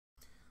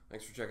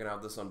Thanks for checking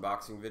out this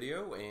unboxing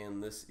video,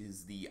 and this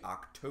is the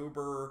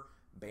October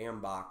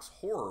Bambox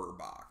Horror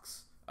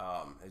Box.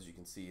 As you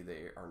can see,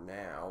 they are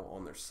now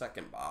on their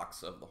second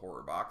box of the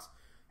horror box,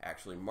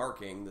 actually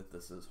marking that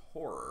this is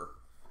horror.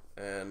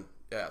 And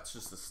yeah, it's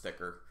just a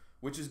sticker,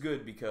 which is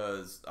good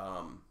because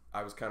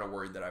I was kind of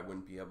worried that I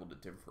wouldn't be able to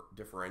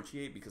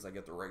differentiate because I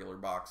get the regular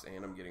box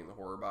and I'm getting the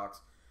horror box.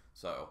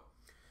 So,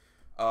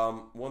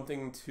 one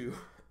thing to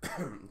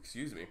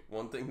excuse me,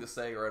 one thing to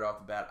say right off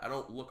the bat, I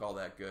don't look all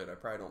that good. I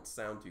probably don't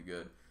sound too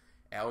good.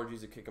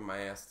 Allergies are kicking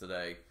my ass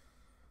today.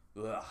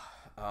 Ugh.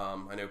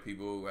 I know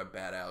people who have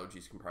bad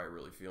allergies can probably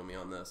really feel me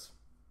on this.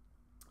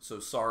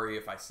 So sorry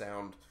if I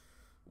sound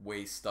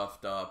way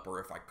stuffed up or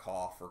if I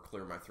cough or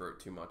clear my throat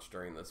too much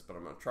during this, but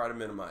I'm going to try to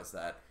minimize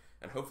that.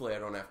 And hopefully I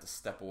don't have to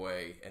step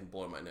away and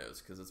blow my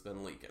nose because it's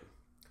been leaking.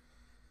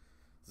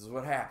 This is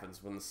what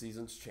happens when the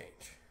seasons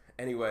change.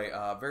 Anyway,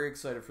 very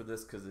excited for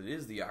this because it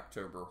is the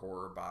October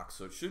horror box,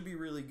 so it should be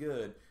really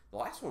good. The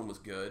last one was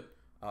good.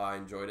 I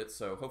enjoyed it,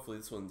 so hopefully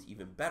this one's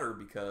even better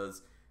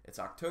because it's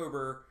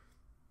October.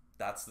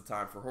 That's the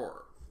time for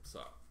horror. So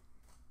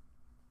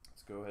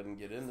let's go ahead and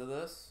get into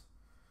this.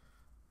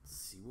 Let's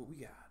see what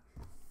we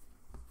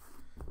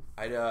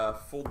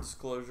got. Full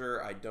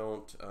disclosure, I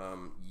don't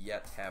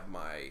yet have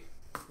my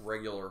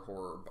regular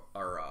horror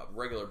or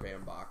regular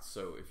Bambox,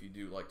 so if you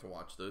do like to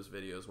watch those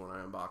videos when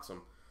I unbox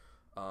them,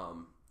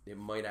 it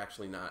might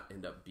actually not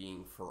end up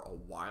being for a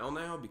while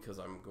now because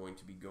I'm going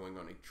to be going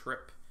on a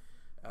trip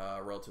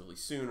relatively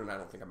soon, and I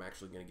don't think I'm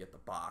actually going to get the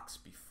box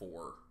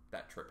before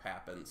that trip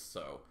happens,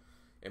 so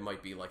it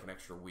might be like an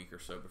extra week or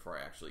so before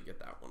I actually get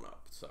that one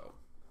up, so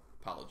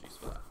apologies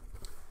for that.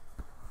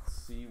 Let's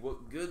see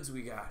what goods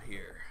we got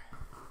here.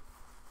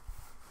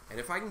 And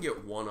if I can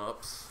get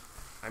one-ups,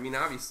 I mean,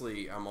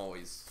 obviously I'm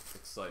always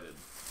excited,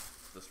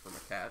 this for my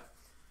cat,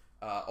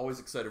 always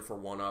excited for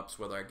one-ups,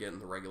 whether I get in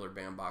the regular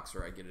Bambox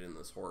or I get it in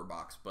this horror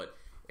box, but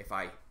if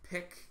I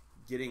pick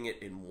getting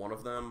it in one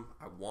of them,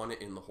 I want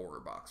it in the horror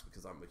box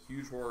because I'm a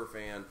huge horror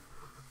fan.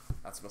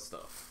 That's my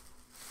stuff.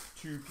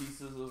 2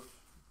 pieces of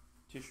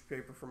tissue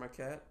paper for my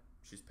cat.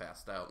 She's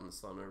passed out in the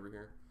sun over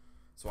here.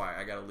 That's why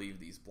I gotta leave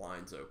these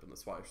blinds open.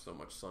 That's why there's so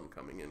much sun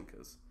coming in,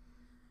 because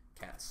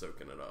cat's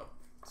soaking it up.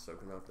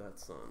 Soaking up that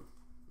sun.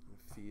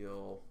 Let's see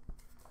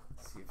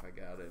if I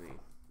got any.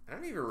 I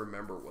don't even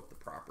remember what the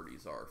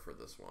properties are for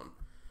this one.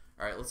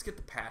 Alright, let's get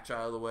the patch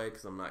out of the way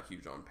because I'm not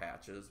huge on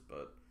patches,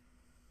 but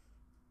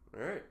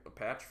alright, a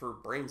patch for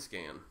Brain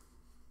Scan.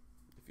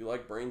 If you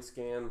like Brain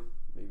Scan,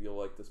 maybe you'll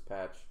like this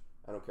patch.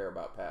 I don't care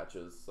about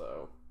patches,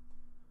 so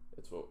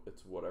it's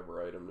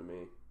whatever item to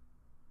me.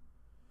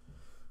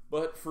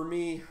 But for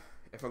me,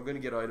 if I'm going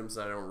to get items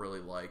that I don't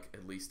really like,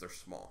 at least they're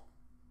small.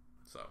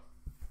 So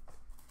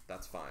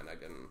that's fine. I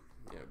can,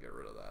 get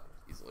rid of that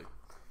easily.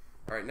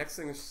 All right, next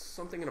thing is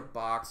something in a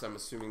box. I'm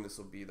assuming this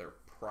will be their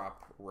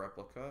prop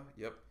replica.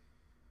 Yep.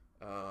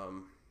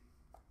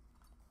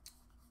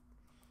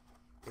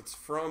 It's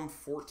from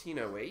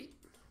 1408.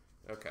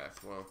 Okay,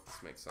 well,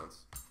 this makes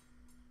sense.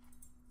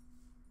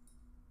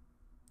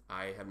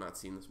 I have not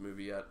seen this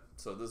movie yet,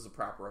 so this is a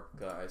prop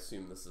replica. I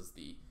assume this is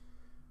the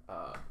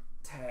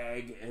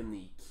tag and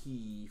the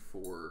key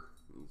for,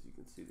 as you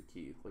can see the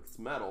key, like it's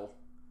metal.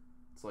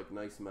 It's like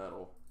nice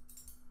metal.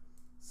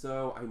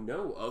 So I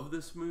know of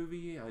this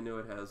movie. I know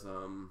it has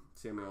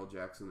Samuel L.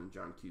 Jackson and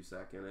John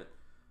Cusack in it,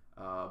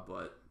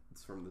 but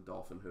it's from the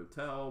Dolphin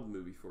Hotel,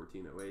 movie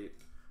 1408.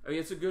 I mean,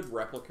 it's a good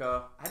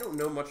replica. I don't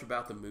know much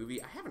about the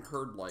movie. I haven't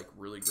heard like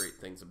really great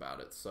things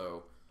about it,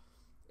 so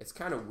it's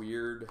kind of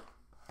weird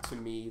to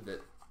me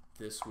that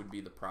this would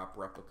be the prop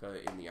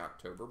replica in the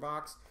October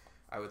box.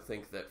 I would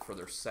think that for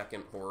their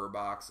second horror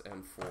box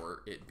and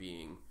for it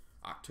being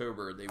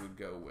October, they would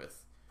go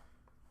with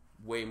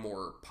way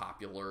more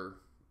popular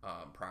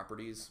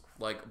properties.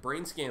 Like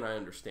Brain Scan, I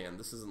understand.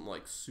 This isn't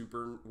like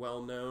super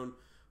well known,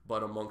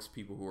 but amongst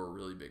people who are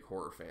really big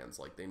horror fans,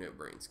 like they know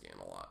Brain Scan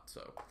a lot.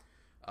 So,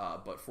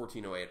 but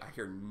 1408, I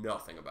hear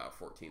nothing about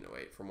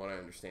 1408. From what I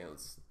understand,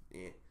 it's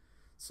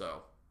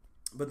So,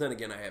 but then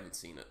again, I haven't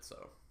seen it,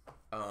 so.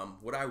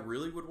 What I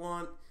really would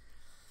want,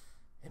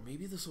 and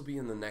maybe this will be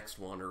in the next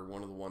one or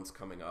one of the ones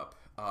coming up,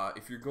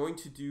 if you're going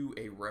to do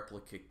a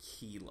replica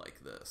key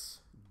like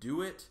this,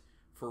 do it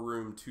for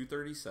room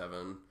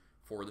 237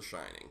 for The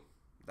Shining.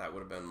 That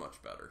would have been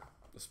much better,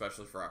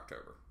 especially for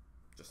October.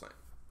 Just saying.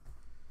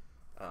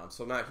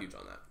 So I'm not huge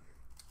on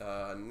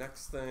that.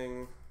 Next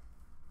thing,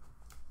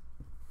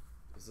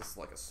 is this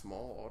like a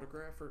small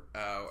autographer?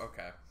 Oh,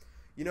 okay.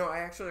 I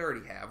actually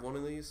already have one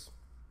of these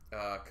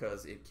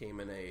because it came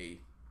in a, I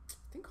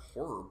think,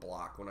 horror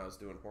block when I was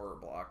doing horror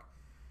block.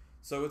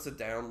 So it's a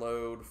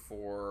download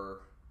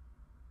for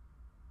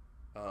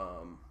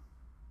a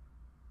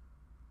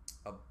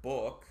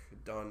book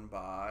done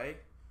by,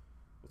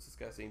 what's this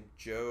guy's name?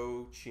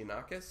 Joe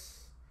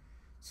Chionakis.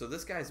 So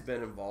this guy's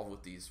been involved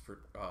with these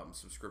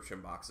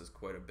subscription boxes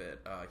quite a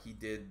bit. He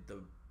did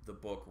the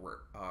book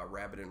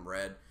Rabbit in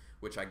Red,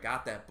 which I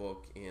got that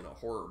book in a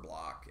horror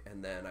block,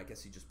 and then I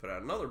guess he just put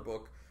out another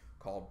book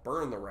called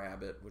Burn the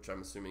Rabbit, which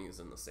I'm assuming is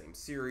in the same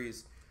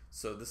series.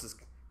 So this is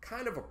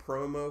kind of a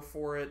promo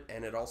for it,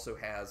 and it also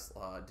has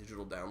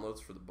digital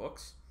downloads for the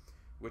books,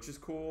 which is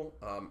cool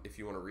if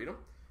you want to read them.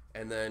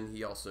 And then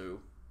he also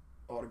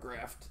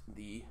autographed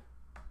the,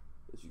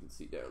 as you can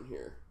see down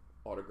here,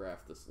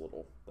 autographed this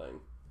little thing.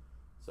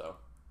 So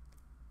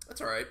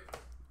that's all right.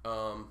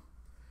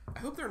 I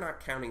hope they're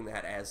not counting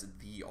that as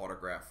the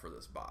autograph for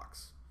this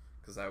box,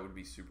 because that would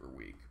be super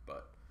weak,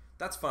 but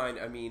that's fine.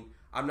 I mean,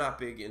 I'm not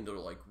big into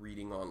like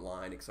reading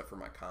online except for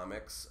my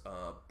comics,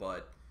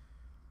 but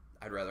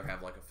I'd rather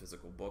have like a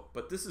physical book.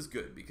 But this is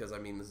good because, I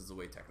mean, this is the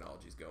way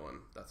technology's going.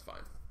 That's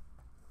fine.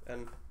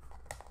 And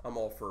I'm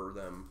all for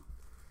them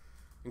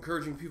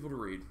encouraging people to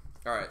read.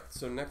 All right,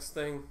 so next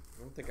thing,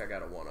 I don't think I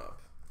got a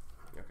one-up.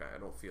 Okay, I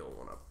don't feel a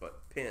one-up,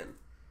 but pin.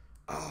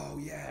 Oh,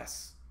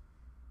 yes.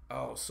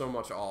 Oh, so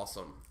much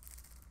awesome.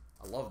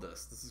 I love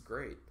this. This is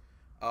great.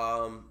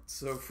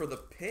 So for the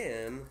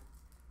pin,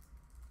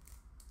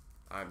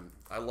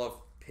 I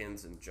love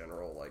pins in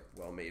general, like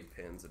well-made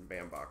pins, and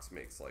Bambox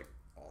makes like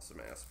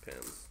awesome-ass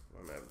pins.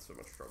 I'm having so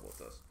much trouble with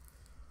this.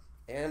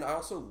 And I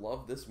also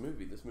love this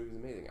movie. This movie's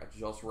amazing. I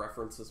just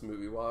referenced this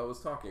movie while I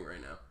was talking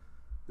right now.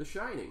 The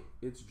Shining.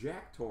 It's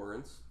Jack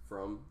Torrance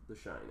from The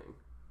Shining.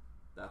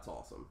 That's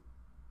awesome.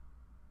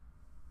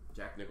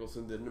 Jack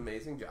Nicholson did an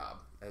amazing job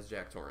as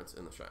Jack Torrance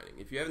in The Shining.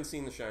 If you haven't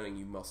seen The Shining,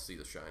 you must see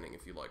The Shining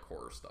if you like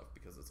horror stuff,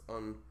 because it's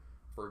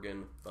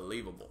unfriggin'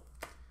 believable.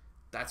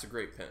 That's a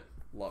great pin.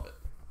 Love it.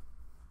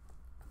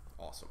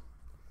 Awesome.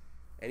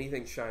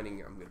 Anything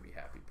Shining, I'm going to be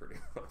happy pretty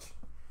much.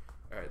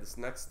 Alright, this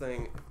next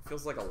thing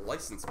feels like a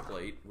license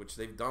plate, which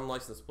they've done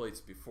license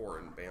plates before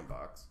in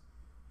Bambox.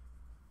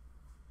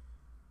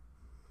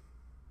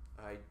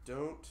 I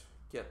don't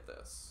get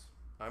this.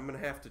 I'm going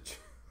to have to...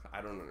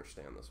 I don't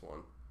understand this one.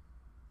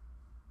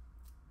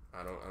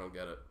 I don't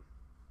get it.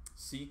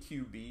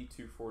 CQB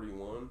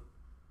 241,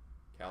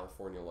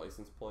 California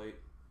license plate.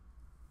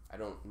 I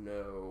don't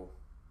know.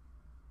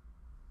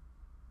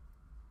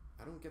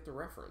 I don't get the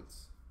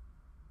reference.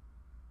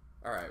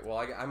 Alright, well,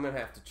 I'm going to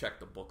have to check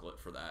the booklet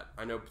for that.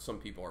 I know some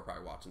people are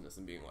probably watching this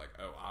and being like,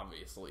 oh,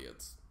 obviously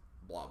it's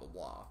blah, blah,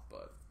 blah,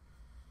 but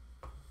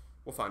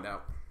we'll find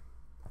out.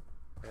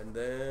 And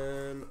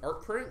then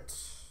art print.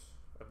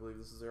 I believe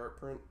this is the art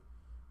print.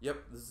 Yep,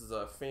 this is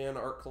a fan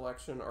art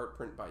collection, art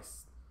print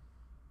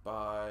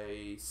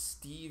by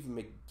Steve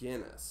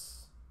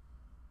McGinnis.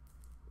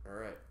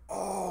 Alright.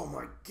 Oh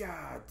my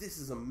god, this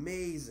is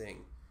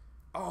amazing.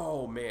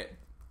 Oh man.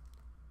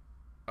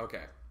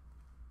 Okay.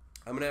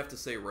 I'm going to have to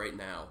say right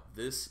now,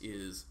 this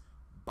is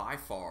by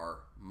far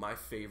my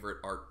favorite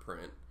art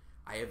print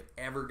I have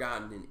ever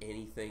gotten in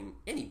anything,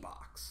 any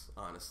box,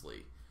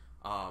 honestly.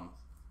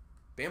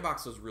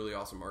 Bambox does really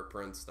awesome art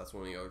prints. That's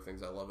one of the other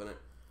things I love in it.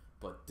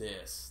 But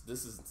this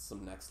is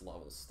some next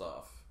level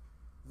stuff.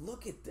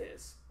 Look at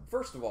this.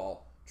 First of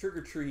all, Trick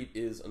or Treat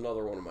is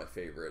another one of my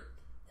favorite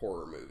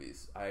horror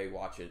movies. I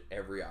watch it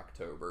every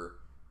October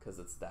because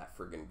it's that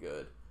friggin'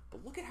 good.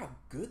 But look at how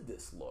good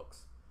this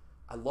looks.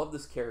 I love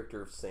this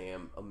character of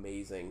Sam.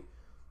 Amazing.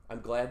 I'm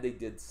glad they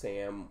did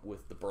Sam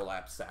with the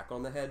burlap sack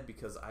on the head,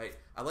 because I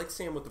like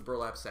Sam with the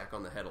burlap sack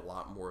on the head a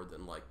lot more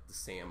than like the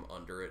Sam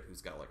under it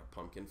who's got like a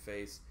pumpkin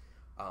face.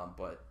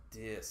 But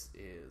this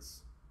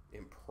is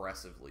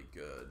impressively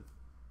good.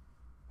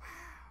 Wow.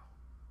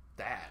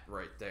 That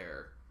right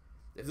there.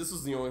 If this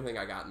was the only thing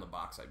I got in the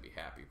box, I'd be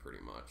happy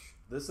pretty much.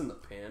 This and the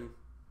pin,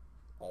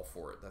 all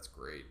for it. That's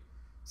great.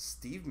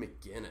 Steve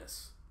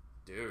McGinnis.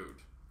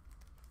 Dude.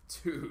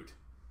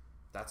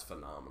 That's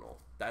phenomenal.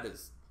 I'm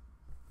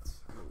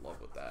in love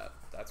with that.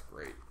 That's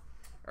great.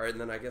 Alright, and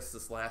then I guess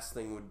this last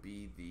thing would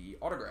be the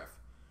autograph.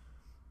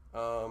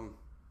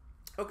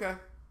 Okay.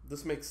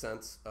 This makes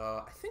sense.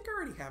 I think I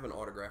already have an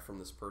autograph from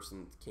this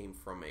person. It came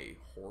from a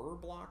horror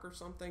block or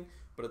something,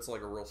 but it's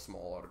like a real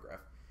small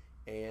autograph.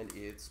 And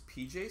it's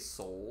PJ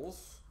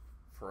Souls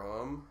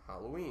from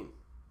Halloween.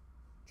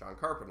 John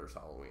Carpenter's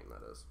Halloween,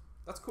 that is.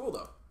 That's cool,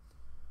 though.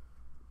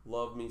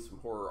 Love me some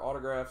horror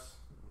autographs.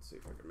 Let's see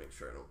if I can make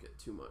sure I don't get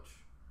too much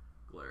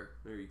glare.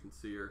 There you can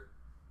see her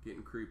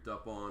getting creeped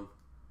up on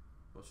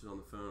while she's on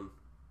the phone.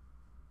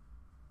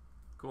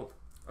 Cool.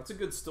 That's a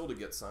good still to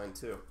get signed,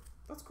 too.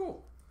 That's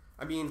cool.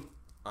 I mean,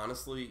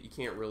 honestly, you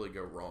can't really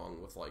go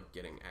wrong with, like,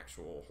 getting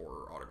actual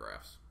horror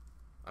autographs.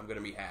 I'm going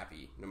to be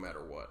happy no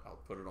matter what. I'll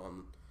put it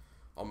on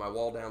my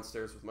wall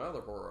downstairs with my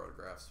other horror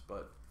autographs,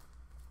 but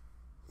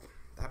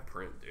that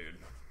print, dude.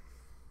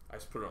 I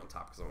just put it on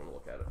top because I want to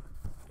look at it.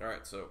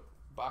 Alright, so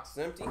box is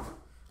empty.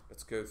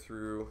 Let's go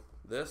through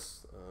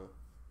this.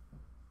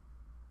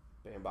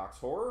 Bambox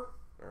Horror.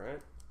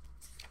 Alright.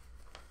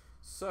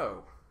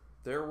 So,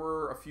 there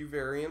were a few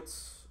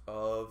variants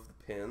of the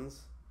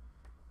pins,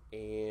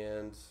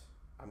 and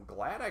I'm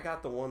glad I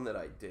got the one that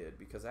I did,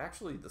 because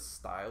actually the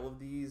style of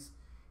these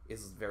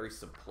is very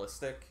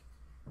simplistic,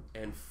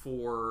 and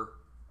for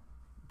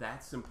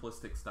that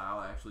simplistic style,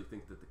 I actually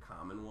think that the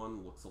common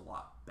one looks a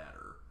lot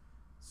better.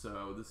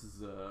 So this is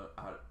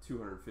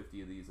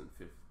 250 of these and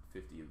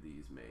 50 of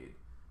these made.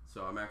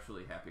 So I'm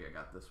actually happy I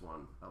got this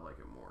one. I like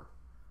it more.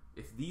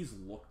 If these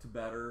looked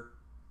better,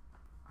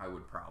 I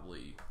would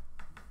probably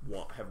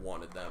have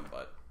wanted them,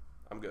 but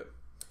I'm good.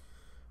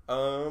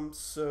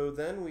 So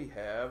then we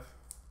have,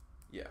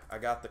 I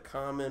got the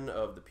common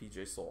of the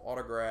PJ Soul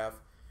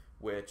autograph,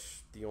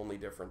 which the only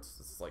difference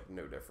is like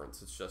no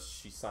difference. It's just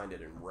she signed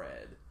it in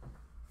red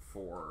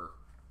for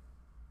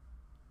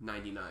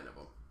 99 of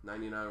them.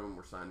 99 of them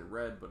were signed in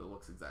red, but it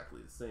looks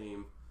exactly the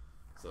same.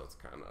 So it's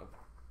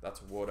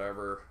that's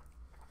whatever.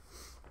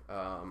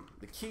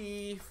 The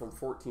key from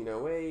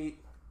 1408.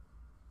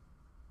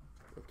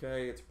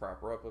 Okay, it's a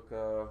proper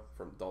replica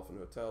from Dolphin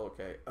Hotel.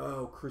 Okay.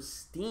 Oh,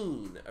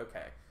 Christine.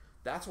 Okay.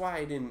 That's why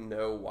I didn't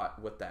know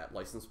what that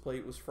license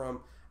plate was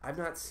from. I've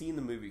not seen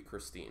the movie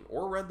Christine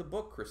or read the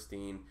book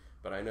Christine,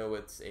 but I know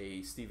it's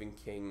a Stephen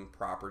King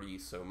property,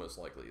 so most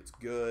likely it's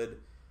good.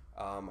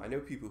 I know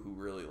people who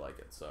really like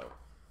it, so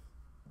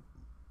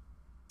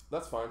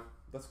that's fine.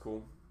 That's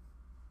cool.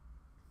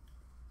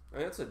 I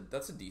mean,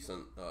 that's a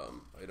decent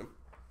item.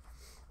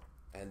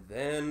 And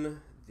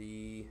then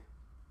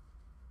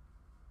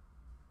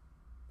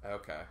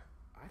okay,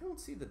 I don't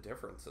see the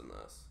difference in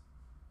this.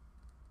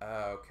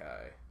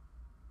 Okay.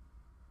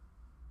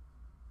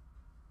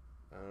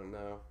 I don't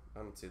know. I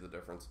don't see the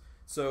difference.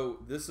 So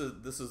this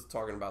is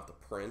talking about the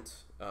print,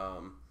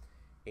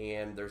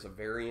 and there's a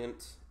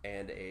variant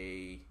and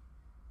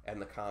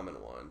the common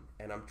one,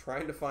 and I'm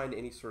trying to find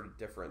any sort of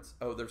difference.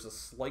 Oh, there's a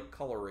slight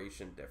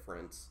coloration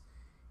difference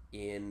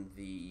in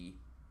the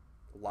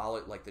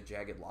like the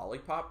jagged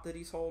lollipop that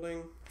he's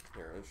holding.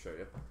 Here, I'll show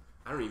you.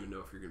 I don't even know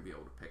if you're gonna be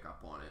able to pick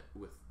up on it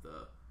with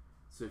the.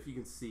 So if you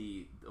can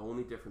see, the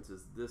only difference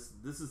is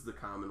this is the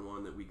common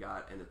one that we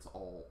got, and it's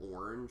all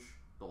orange,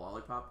 the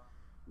lollipop.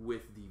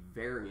 With the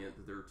variant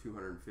that there are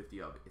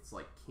 250 of, it's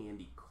like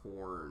candy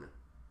corn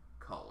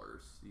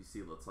colors. You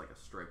see that's like a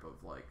stripe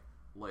of like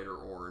lighter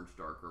orange,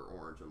 darker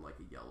orange, and like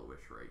a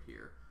yellowish right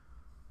here.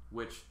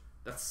 Which,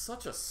 that's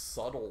such a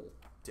subtle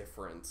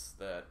difference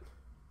that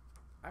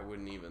I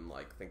wouldn't even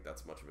like think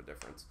that's much of a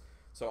difference.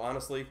 So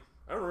honestly,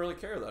 I don't really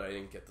care that I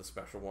didn't get the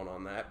special one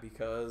on that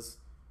because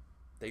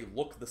they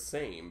look the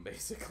same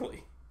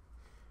basically,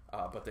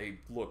 but they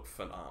look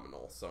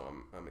phenomenal. So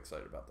I'm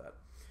excited about that.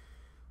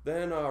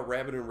 Then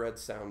Rabbit in Red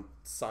signed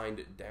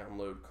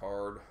download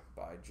card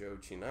by Joe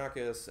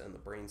Chinakis and the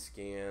Brain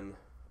Scan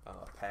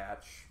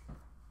patch.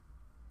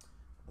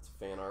 That's a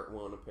fan art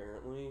one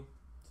apparently,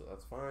 so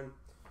that's fine.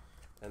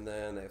 And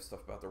then they have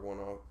stuff about their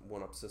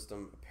one-up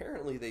system.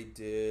 Apparently they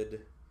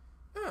did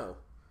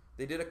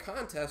a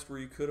contest where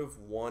you could have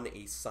won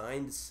a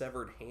signed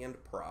severed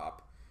hand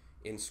prop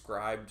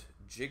inscribed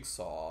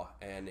Jigsaw,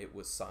 and it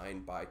was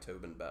signed by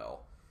Tobin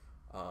Bell.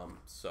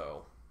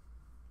 So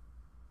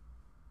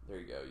there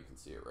you go. You can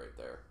see it right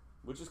there,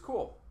 which is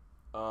cool.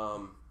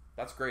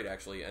 That's great,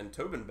 actually. And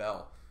Tobin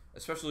Bell,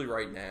 especially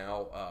right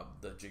now,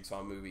 the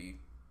Jigsaw movie,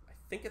 I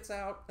think it's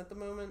out at the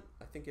moment.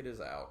 I think it is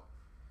out.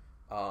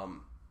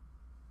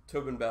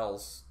 Tobin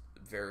Bell's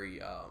very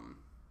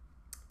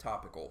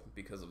topical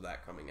because of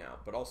that coming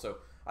out. But also,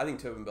 I think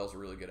Tobin Bell's a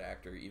really good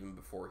actor, even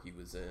before he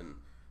was in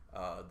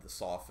the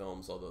Saw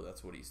films, although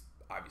that's what he's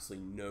obviously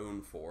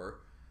known for.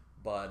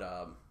 But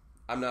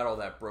I'm not all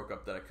that broke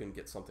up that I couldn't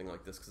get something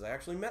like this, because I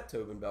actually met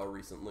Tobin Bell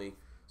recently.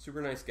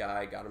 Super nice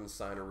guy. Got him to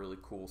sign a really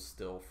cool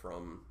still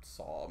from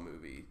Saw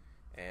movie,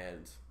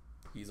 and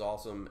he's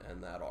awesome,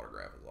 and that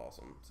autograph is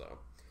awesome. So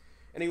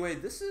anyway,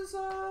 this is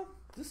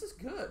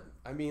good.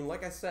 I mean,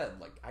 like I said,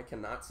 like I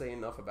cannot say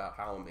enough about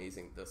how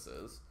amazing this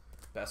is.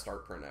 Best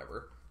art print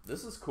ever.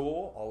 This is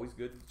cool. Always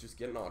good to just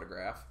get an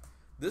autograph.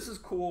 This is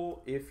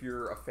cool if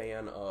you're a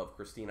fan of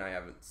Christine. I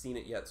haven't seen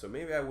it yet, so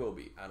maybe I will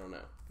be. I don't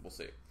know. We'll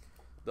see.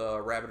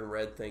 The Rabbit in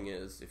Red thing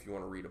is, if you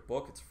want to read a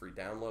book, it's a free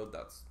download.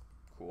 That's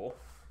cool.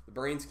 The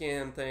Brain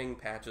Scan thing,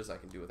 patches, I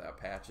can do without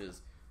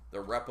patches.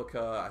 The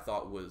replica, I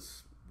thought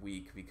was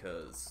weak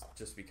because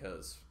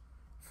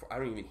I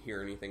don't even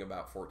hear anything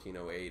about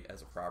 1408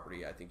 as a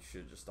property. I think you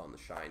should have just done The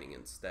Shining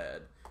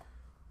instead.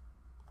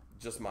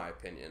 Just my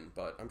opinion,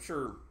 but I'm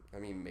sure, I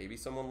mean, maybe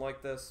someone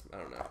liked this. I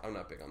don't know. I'm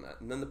not big on that.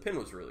 And then the pin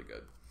was really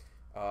good.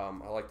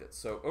 I liked it.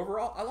 So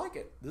overall, I like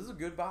it. This is a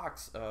good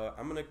box.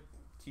 I'm going to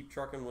keep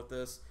trucking with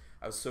this.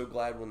 I was so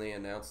glad when they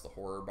announced the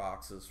horror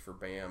boxes for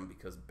BAM,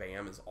 because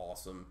BAM is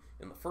awesome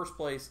in the first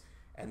place,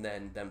 and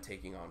then them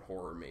taking on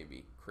horror made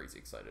me crazy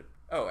excited.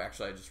 Oh,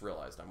 actually, I just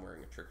realized I'm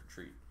wearing a Trick or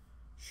Treat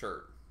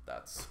shirt.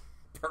 That's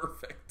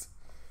perfect.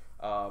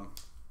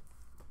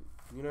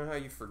 You know how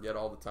you forget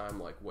all the time,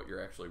 like, what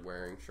you're actually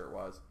wearing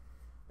shirt-wise?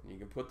 And you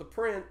can put the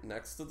print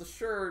next to the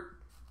shirt.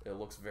 It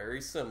looks very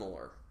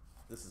similar.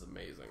 This is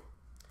amazing.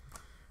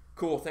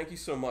 Cool, thank you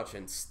so much.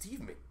 And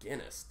Steve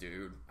McGinnis,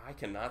 dude. I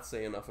cannot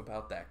say enough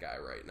about that guy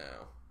right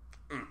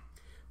now.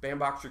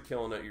 Bambox, you're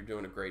killing it. You're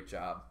doing a great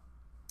job.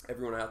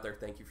 Everyone out there,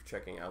 thank you for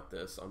checking out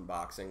this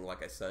unboxing.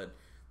 Like I said,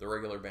 the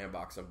regular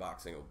Bambox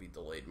unboxing will be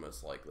delayed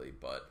most likely,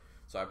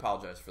 so I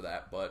apologize for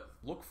that. But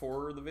look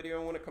for the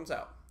video when it comes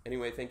out.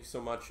 Anyway, thank you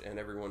so much, and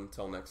everyone,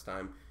 until next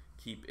time,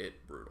 keep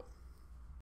it brutal.